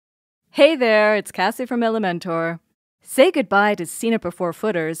Hey there, it's Cassie from Elementor. Say goodbye to Seen It Before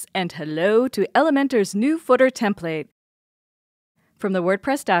footers and hello to Elementor's new footer template. From the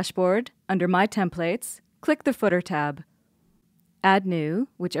WordPress dashboard, under My Templates, click the Footer tab. Add New,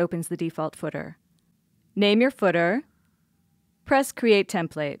 which opens the default footer. Name your footer. Press Create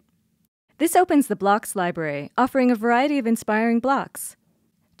Template. This opens the blocks library, offering a variety of inspiring blocks.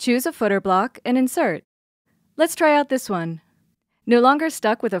 Choose a footer block and insert. Let's try out this one. No longer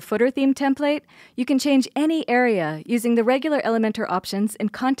stuck with a footer theme template, you can change any area using the regular Elementor options in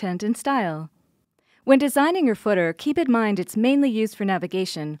Content and Style. When designing your footer, keep in mind it's mainly used for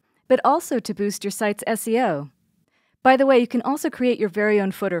navigation, but also to boost your site's SEO. By the way, you can also create your very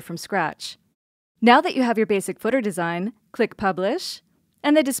own footer from scratch. Now that you have your basic footer design, click Publish,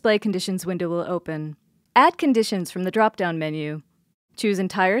 and the Display Conditions window will open. Add conditions from the drop-down menu. Choose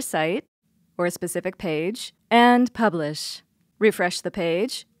Entire Site, or a specific page, and Publish. Refresh the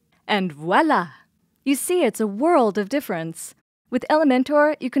page, and voila! You see, it's a world of difference. With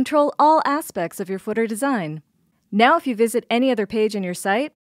Elementor, you control all aspects of your footer design. Now if you visit any other page on your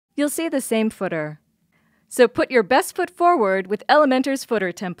site, you'll see the same footer. So put your best foot forward with Elementor's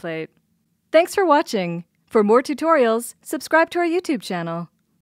footer template. Thanks for watching. For more tutorials, subscribe to our YouTube channel.